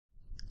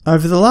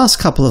Over the last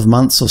couple of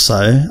months or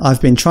so, I've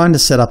been trying to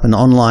set up an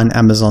online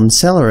Amazon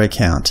seller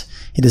account.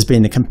 It has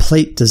been a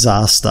complete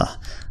disaster.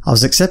 I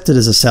was accepted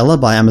as a seller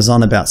by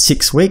Amazon about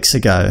 6 weeks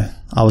ago.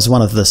 I was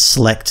one of the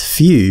select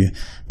few.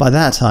 By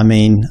that I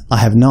mean I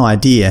have no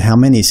idea how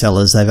many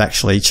sellers they've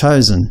actually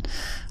chosen.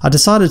 I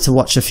decided to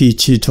watch a few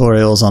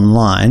tutorials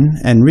online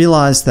and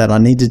realised that I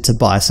needed to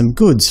buy some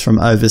goods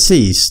from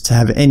overseas to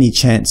have any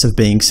chance of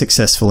being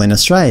successful in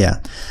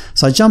Australia.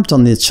 So I jumped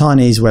on the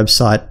Chinese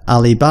website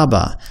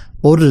Alibaba,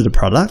 ordered a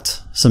product,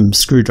 some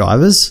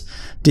screwdrivers,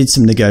 did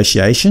some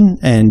negotiation,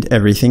 and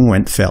everything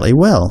went fairly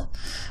well.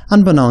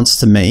 Unbeknownst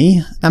to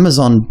me,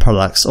 Amazon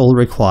products all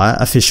require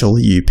official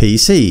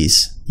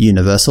UPCs,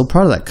 Universal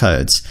Product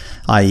Codes,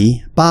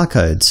 i.e.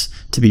 barcodes,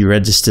 to be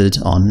registered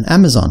on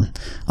Amazon.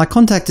 I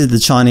contacted the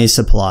Chinese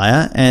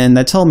supplier and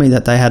they told me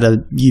that they had a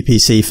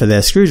UPC for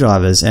their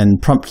screwdrivers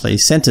and promptly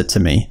sent it to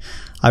me.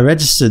 I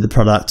registered the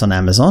product on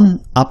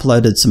Amazon,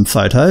 uploaded some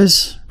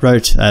photos,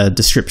 wrote a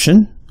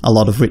description, a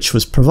lot of which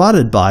was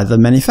provided by the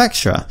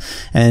manufacturer,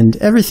 and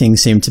everything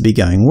seemed to be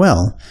going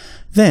well.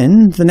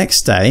 Then, the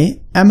next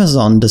day,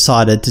 Amazon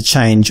decided to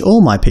change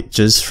all my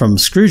pictures from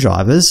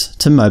screwdrivers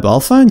to mobile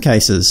phone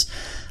cases.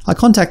 I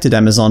contacted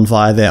Amazon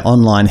via their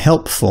online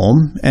help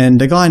form,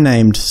 and a guy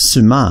named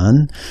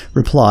Suman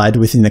replied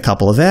within a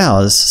couple of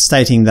hours,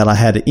 stating that I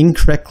had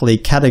incorrectly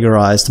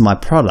categorized my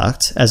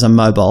product as a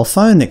mobile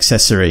phone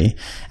accessory,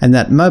 and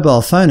that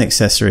mobile phone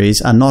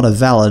accessories are not a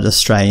valid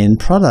Australian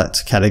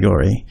product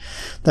category.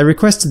 They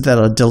requested that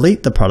I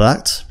delete the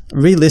product,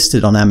 relist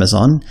it on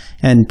Amazon,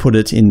 and put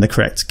it in the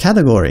correct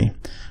category.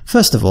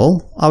 First of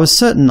all, I was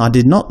certain I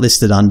did not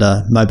list it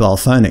under mobile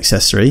phone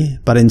accessory,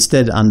 but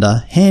instead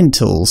under hand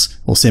tools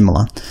or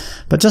similar.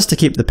 But just to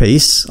keep the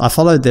peace, I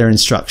followed their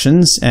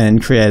instructions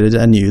and created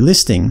a new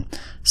listing.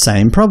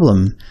 Same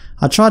problem.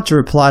 I tried to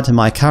reply to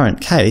my current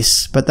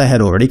case, but they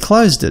had already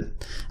closed it.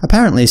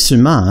 Apparently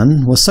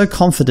Suman was so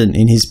confident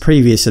in his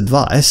previous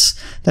advice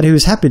that he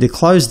was happy to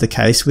close the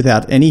case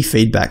without any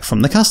feedback from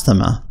the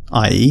customer,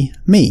 i.e.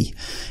 me.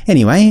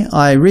 Anyway,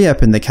 I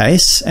reopened the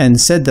case and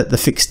said that the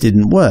fix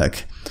didn't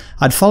work.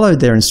 I'd followed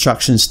their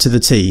instructions to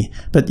the T,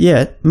 but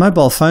yet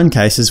mobile phone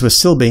cases were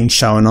still being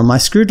shown on my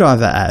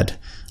screwdriver ad.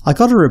 I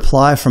got a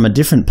reply from a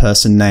different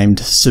person named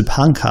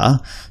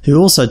Subhankar, who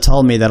also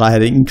told me that I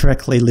had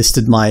incorrectly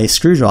listed my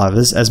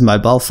screwdrivers as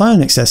mobile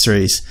phone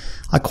accessories.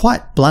 I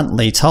quite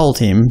bluntly told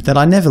him that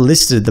I never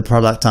listed the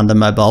product under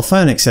mobile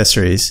phone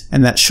accessories,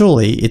 and that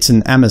surely it's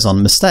an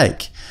Amazon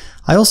mistake.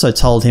 I also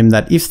told him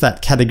that if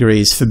that category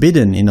is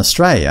forbidden in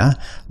Australia,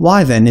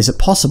 why then is it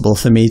possible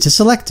for me to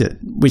select it,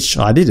 which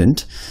I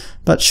didn't.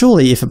 But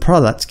surely if a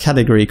product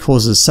category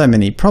causes so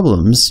many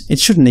problems, it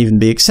shouldn't even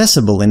be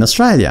accessible in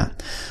Australia.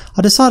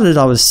 I decided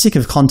I was sick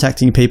of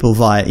contacting people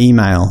via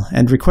email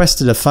and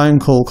requested a phone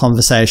call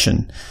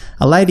conversation.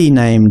 A lady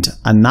named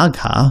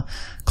Anagha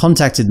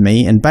contacted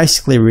me and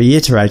basically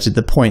reiterated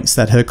the points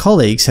that her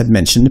colleagues had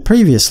mentioned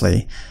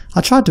previously.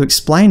 I tried to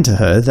explain to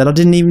her that I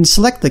didn't even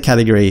select the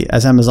category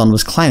as Amazon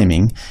was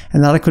claiming,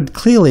 and that I could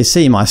clearly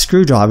see my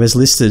screwdrivers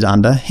listed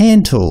under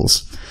hand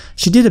tools.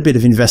 She did a bit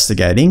of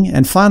investigating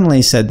and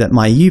finally said that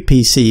my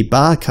UPC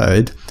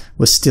barcode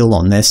was still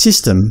on their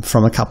system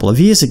from a couple of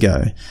years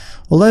ago.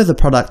 Although the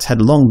product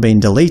had long been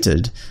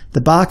deleted, the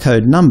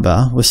barcode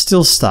number was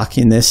still stuck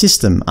in their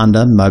system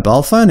under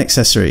mobile phone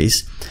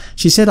accessories.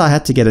 She said I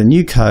had to get a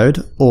new code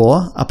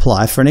or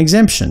apply for an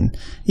exemption.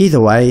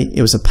 Either way,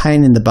 it was a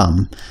pain in the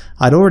bum.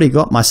 I'd already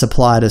got my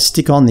supplier to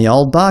stick on the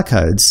old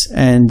barcodes,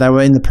 and they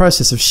were in the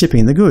process of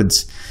shipping the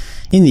goods.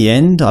 In the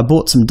end, I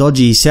bought some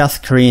dodgy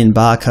South Korean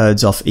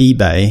barcodes off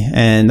eBay,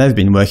 and they've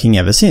been working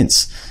ever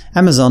since.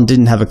 Amazon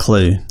didn't have a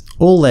clue.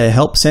 All their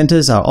help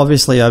centres are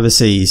obviously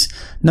overseas.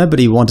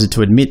 Nobody wanted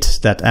to admit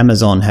that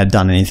Amazon had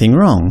done anything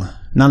wrong.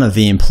 None of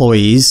the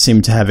employees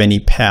seemed to have any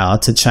power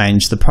to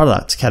change the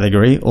product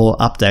category or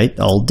update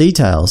old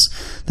details.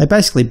 They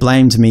basically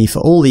blamed me for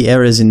all the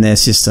errors in their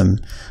system.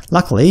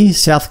 Luckily,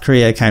 South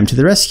Korea came to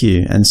the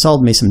rescue and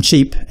sold me some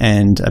cheap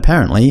and,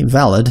 apparently,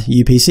 valid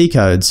UPC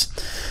codes.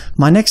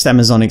 My next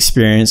Amazon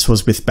experience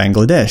was with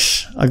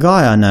Bangladesh. A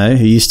guy I know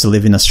who used to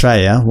live in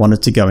Australia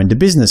wanted to go into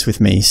business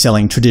with me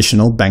selling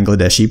traditional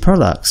Bangladeshi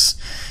products.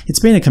 It's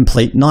been a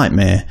complete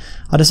nightmare.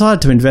 I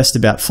decided to invest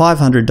about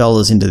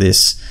 $500 into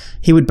this.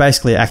 He would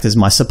basically act as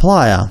my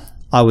supplier.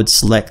 I would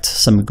select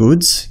some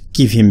goods,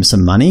 give him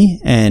some money,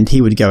 and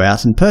he would go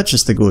out and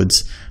purchase the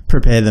goods,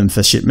 prepare them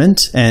for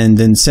shipment, and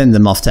then send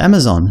them off to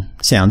Amazon.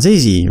 Sounds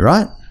easy,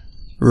 right?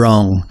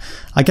 Wrong.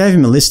 I gave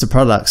him a list of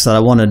products that I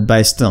wanted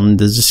based on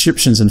the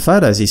descriptions and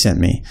photos he sent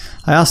me.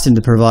 I asked him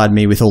to provide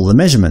me with all the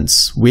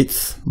measurements –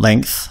 width,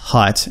 length,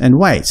 height, and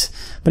weight.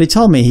 But he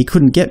told me he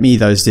couldn't get me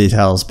those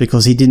details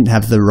because he didn't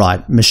have the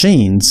right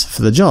machines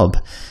for the job.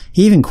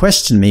 He even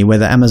questioned me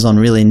whether Amazon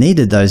really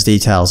needed those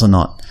details or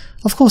not.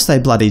 Of course they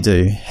bloody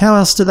do. How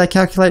else do they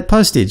calculate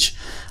postage?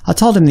 I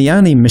told him the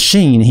only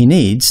machine he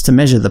needs to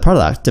measure the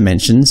product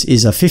dimensions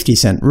is a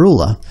 50-cent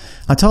ruler.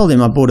 I told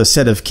him I bought a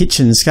set of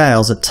kitchen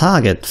scales at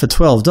Target for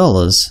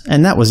 $12,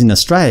 and that was in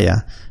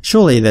Australia.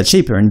 Surely they're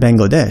cheaper in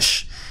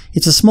Bangladesh.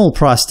 It's a small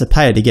price to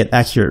pay to get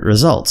accurate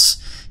results.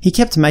 He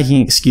kept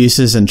making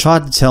excuses and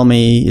tried to tell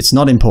me it's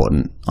not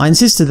important. I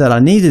insisted that I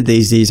needed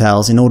these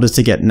details in order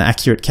to get an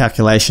accurate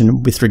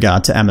calculation with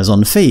regard to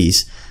Amazon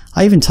fees.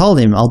 I even told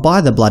him I'll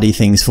buy the bloody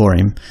things for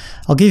him.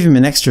 I'll give him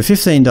an extra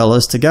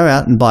 $15 to go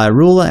out and buy a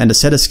ruler and a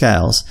set of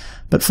scales.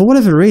 But for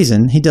whatever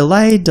reason, he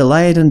delayed.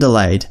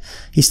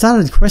 He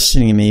started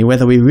questioning me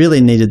whether we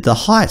really needed the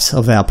height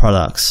of our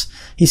products.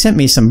 He sent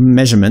me some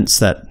measurements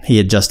that he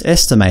had just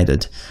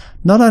estimated.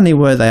 Not only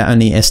were they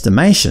only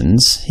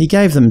estimations, he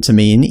gave them to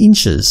me in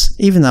inches,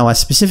 even though I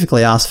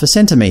specifically asked for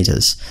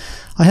centimetres.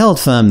 I held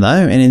firm though,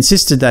 and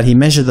insisted that he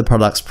measure the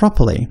products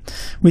properly.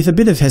 With a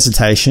bit of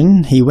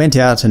hesitation, he went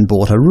out and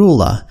bought a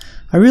ruler.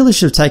 I really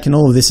should have taken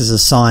all of this as a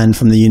sign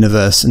from the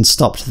universe and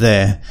stopped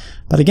there.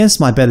 But against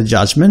my better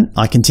judgment,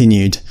 I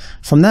continued.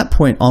 From that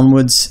point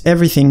onwards,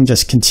 everything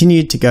just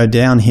continued to go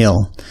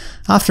downhill.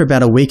 After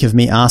about a week of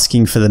me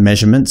asking for the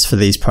measurements for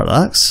these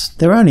products —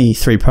 there were only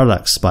 3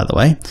 products, by the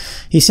way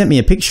 — he sent me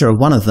a picture of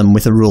one of them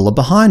with a ruler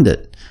behind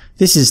it.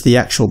 This is the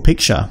actual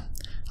picture.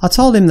 I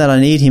told him that I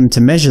need him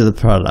to measure the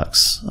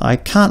products. I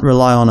can't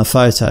rely on a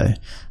photo.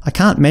 I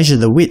can't measure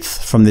the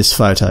width from this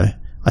photo.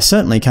 I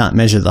certainly can't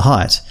measure the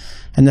height.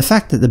 And the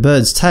fact that the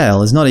bird's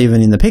tail is not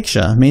even in the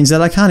picture means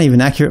that I can't even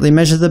accurately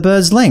measure the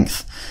bird's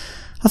length.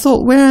 I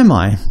thought, where am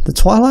I? The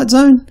Twilight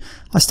Zone?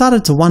 I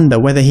started to wonder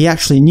whether he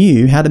actually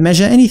knew how to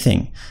measure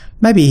anything.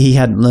 Maybe he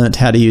hadn't learnt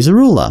how to use a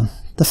ruler.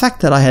 The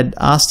fact that I had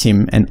asked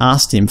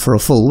him for a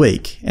full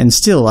week, and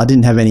still I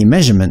didn't have any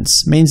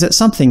measurements, means that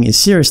something is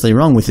seriously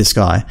wrong with this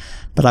guy.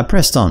 But I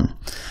pressed on.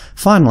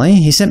 Finally,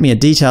 he sent me a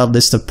detailed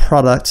list of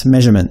product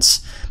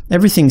measurements.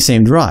 Everything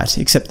seemed right,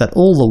 except that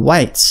all the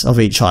weights of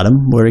each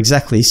item were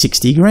exactly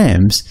 60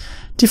 grams.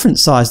 Different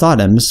sized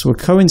items were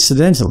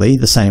coincidentally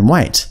the same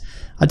weight.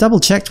 I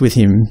double-checked with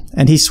him,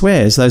 and he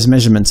swears those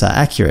measurements are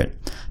accurate.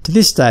 To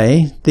this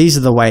day, these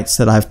are the weights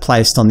that I have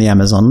placed on the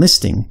Amazon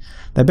listing.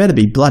 They better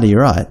be bloody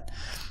right.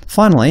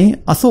 Finally,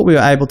 I thought we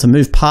were able to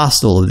move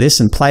past all of this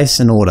and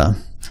place an order.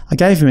 I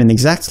gave him an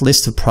exact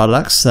list of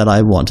products that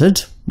I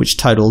wanted, which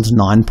totaled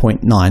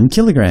 9.9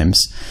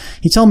 kilograms.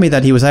 He told me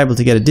that he was able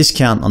to get a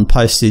discount on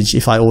postage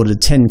if I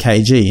ordered 10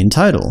 kg in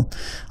total.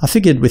 I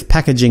figured with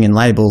packaging and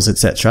labels,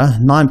 etc.,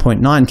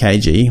 9.9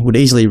 kg would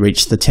easily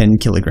reach the 10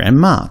 kilogram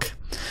mark.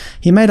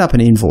 He made up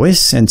an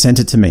invoice and sent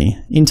it to me.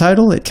 In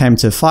total, it came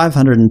to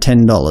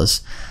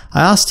 $510.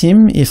 I asked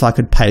him if I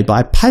could pay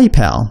by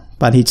PayPal,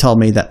 but he told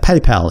me that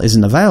PayPal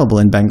isn't available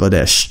in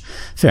Bangladesh.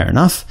 Fair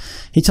enough.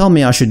 He told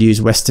me I should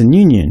use Western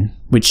Union,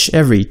 which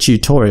every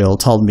tutorial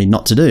told me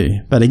not to do,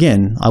 but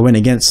again, I went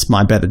against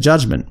my better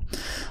judgment.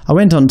 I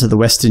went onto the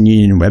Western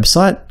Union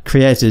website,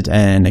 created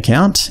an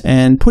account,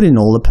 and put in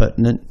all the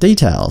pertinent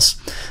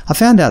details. I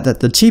found out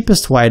that the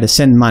cheapest way to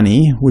send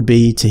money would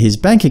be to his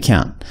bank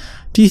account.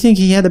 Do you think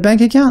he had a bank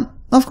account?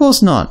 Of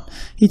course not.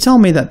 He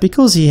told me that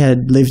because he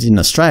had lived in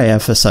Australia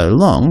for so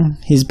long,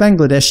 his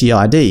Bangladeshi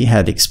ID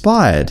had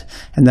expired,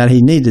 and that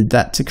he needed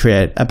that to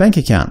create a bank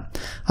account.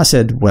 I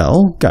said,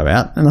 well, go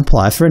out and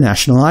apply for a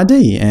national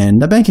ID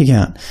and a bank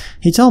account.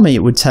 He told me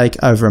it would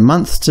take over a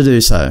month to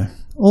do so.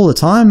 All the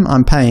time,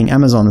 I'm paying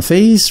Amazon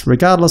fees,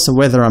 regardless of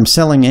whether I'm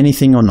selling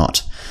anything or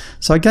not.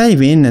 So I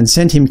gave in and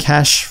sent him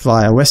cash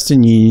via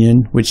Western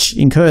Union, which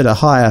incurred a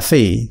higher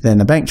fee than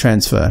a bank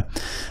transfer.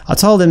 I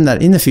told him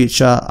that in the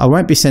future I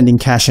won't be sending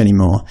cash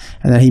anymore,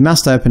 and that he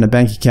must open a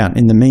bank account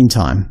in the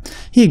meantime.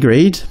 He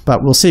agreed,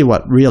 but we'll see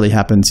what really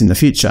happens in the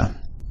future.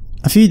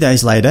 A few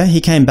days later, he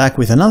came back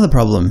with another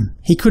problem.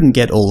 He couldn't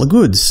get all the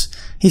goods.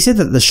 He said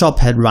that the shop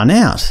had run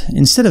out.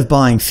 Instead of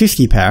buying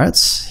 50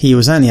 parrots, he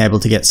was only able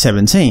to get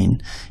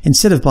 17.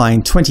 Instead of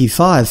buying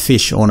 25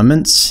 fish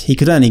ornaments, he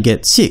could only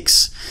get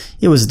 6.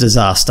 It was a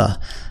disaster.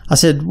 I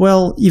said,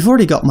 well, you've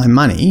already got my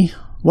money.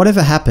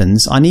 Whatever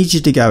happens, I need you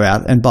to go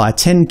out and buy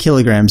 10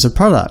 kilograms of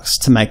products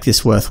to make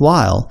this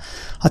worthwhile.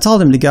 I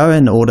told him to go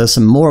and order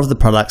some more of the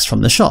products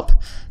from the shop,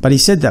 but he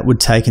said that would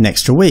take an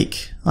extra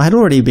week. I had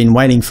already been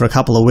waiting for a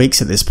couple of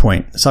weeks at this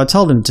point, so I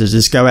told him to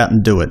just go out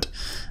and do it.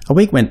 A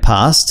week went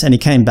past, and he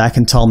came back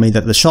and told me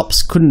that the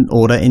shops couldn't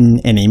order in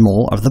any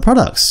more of the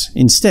products.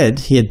 Instead,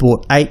 he had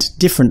bought 8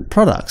 different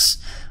products.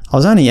 I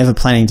was only ever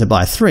planning to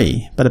buy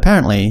 3, but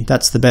apparently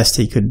that's the best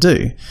he could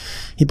do.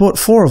 He bought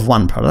 4 of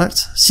one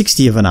product,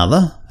 60 of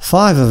another,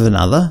 5 of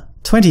another,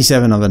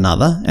 27 of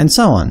another, and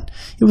so on.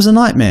 It was a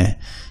nightmare.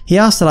 He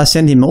asked that I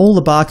send him all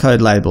the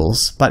barcode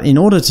labels, but in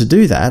order to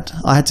do that,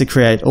 I had to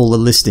create all the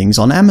listings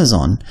on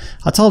Amazon.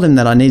 I told him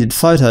that I needed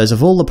photos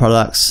of all the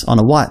products on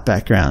a white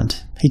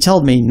background. He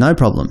told me no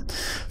problem.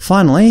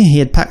 Finally, he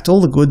had packed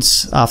all the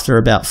goods after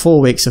about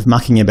 4 weeks of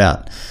mucking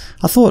about.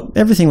 I thought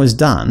everything was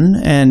done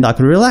and I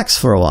could relax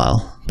for a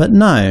while. But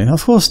no,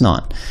 of course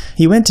not.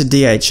 He went to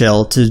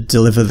DHL to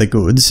deliver the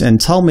goods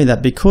and told me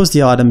that because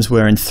the items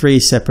were in 3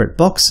 separate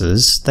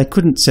boxes, they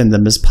couldn't send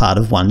them as part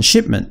of one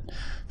shipment.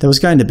 There was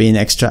going to be an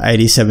extra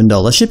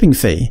 $87 shipping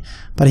fee,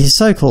 but his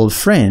so-called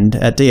friend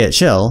at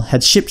DHL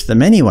had shipped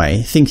them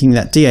anyway, thinking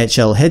that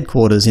DHL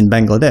headquarters in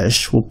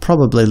Bangladesh will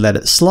probably let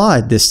it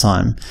slide this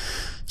time.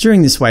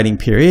 During this waiting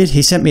period,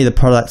 he sent me the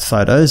product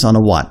photos on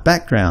a white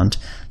background,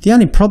 the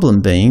only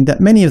problem being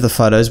that many of the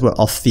photos were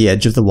off the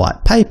edge of the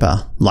white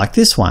paper, like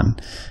this one.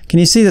 Can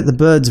you see that the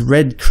bird's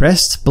red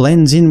crest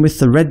blends in with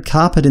the red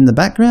carpet in the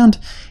background?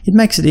 It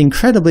makes it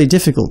incredibly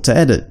difficult to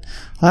edit.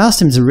 I asked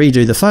him to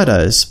redo the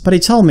photos, but he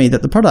told me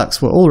that the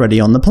products were already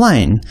on the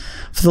plane.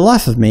 For the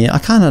life of me, I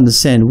can't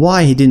understand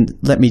why he didn't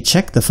let me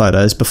check the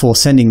photos before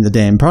sending the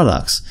damn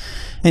products.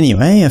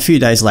 Anyway, a few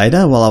days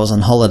later, while I was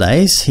on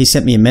holidays, he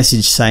sent me a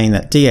message saying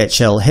that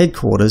DHL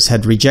headquarters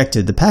had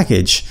rejected the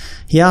package.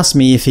 He asked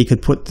me if he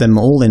could put them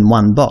all in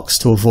one box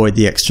to avoid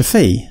the extra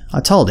fee. I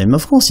told him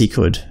of course he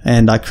could,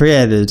 and I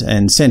created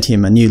and sent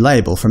him a new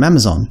label from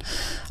Amazon.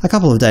 A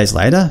couple of days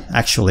later,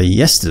 actually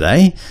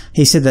yesterday,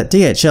 he said that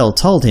DHL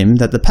told him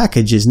that the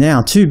package is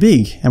now too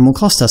big and will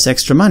cost us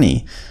extra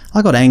money.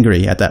 I got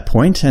angry at that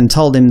point and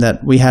told him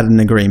that we had an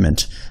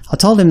agreement. I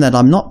told him that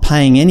I'm not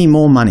paying any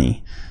more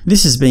money.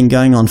 This has been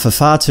going on for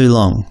far too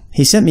long.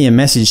 He sent me a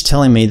message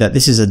telling me that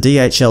this is a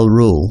DHL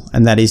rule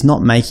and that he's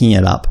not making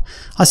it up.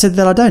 I said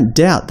that I don't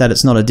doubt that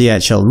it's not a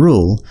DHL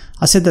rule.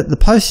 I said that the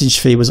postage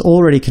fee was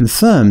already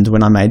confirmed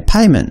when I made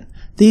payment.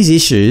 These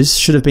issues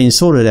should have been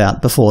sorted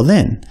out before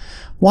then.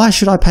 Why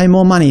should I pay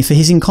more money for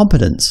his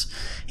incompetence?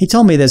 He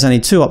told me there's only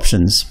two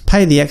options: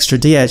 pay the extra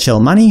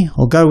DHL money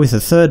or go with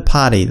a third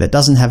party that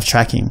doesn't have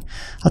tracking.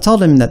 I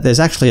told him that there's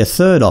actually a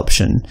third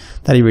option,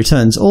 that he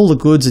returns all the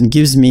goods and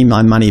gives me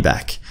my money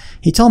back.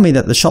 He told me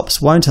that the shops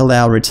won't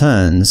allow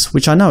returns,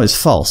 which I know is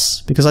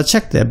false, because I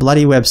checked their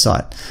bloody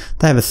website.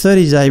 They have a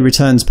 30-day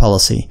returns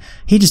policy.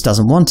 He just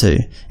doesn't want to,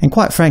 and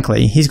quite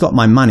frankly, he's got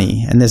my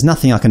money and there's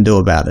nothing I can do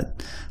about it.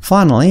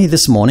 Finally,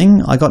 this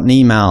morning, I got an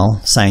email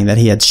saying that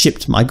he had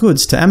shipped my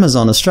goods to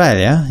Amazon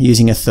Australia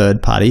using a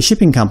third-party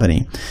shipping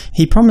company.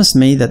 He promised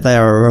me that they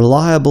are a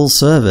reliable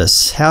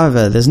service.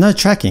 However, there's no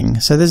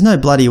tracking, so there's no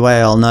bloody way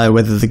I'll know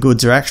whether the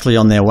goods are actually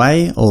on their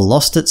way or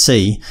lost at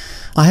sea.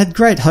 I had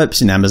great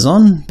hopes in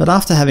Amazon, but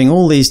after having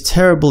all these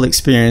terrible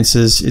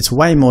experiences, it's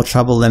way more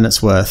trouble than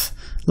it's worth.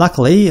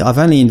 Luckily, I've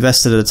only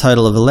invested a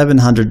total of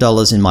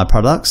 $1,100 in my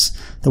products.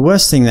 The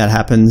worst thing that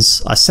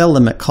happens, I sell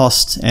them at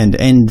cost and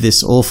end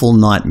this awful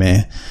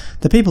nightmare.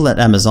 The people at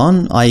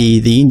Amazon,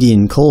 i.e. the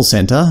Indian call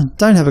centre,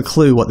 don't have a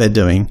clue what they're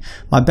doing.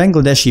 My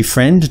Bangladeshi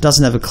friend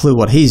doesn't have a clue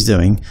what he's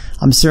doing.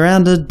 I'm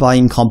surrounded by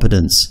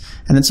incompetence,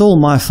 and it's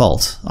all my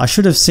fault. I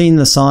should have seen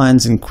the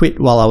signs and quit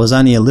while I was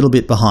only a little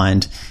bit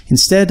behind.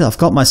 Instead, I've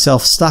got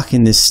myself stuck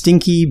in this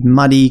stinky,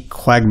 muddy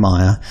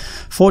quagmire.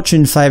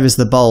 Fortune favours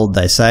the bold,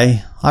 they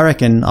say. I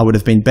reckon I would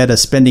have been better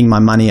spending my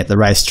money at the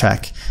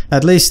racetrack.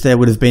 At least there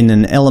would have been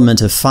an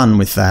element of fun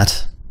with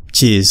that.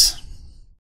 Cheers.